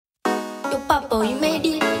Yo, Papa, you made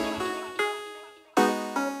it.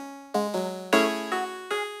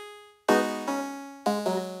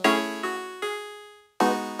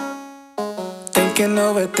 Thinking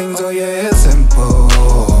over things, oh yeah, it's simple.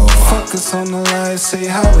 Focus on the light, see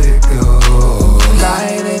how it goes.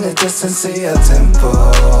 Lying in the distance, see a tempo.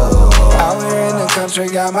 Out here in the country,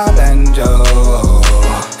 got my banjo,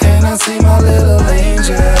 and I see my little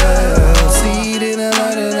angel seated and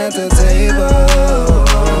learning at the table.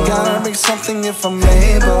 Gotta bring something if I'm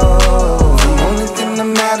able. The only thing that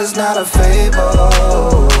matters, not a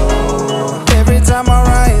fable. Every time I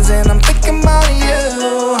rise and I'm thinking about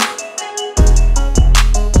you,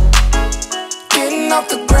 off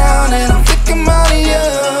the ground and I'm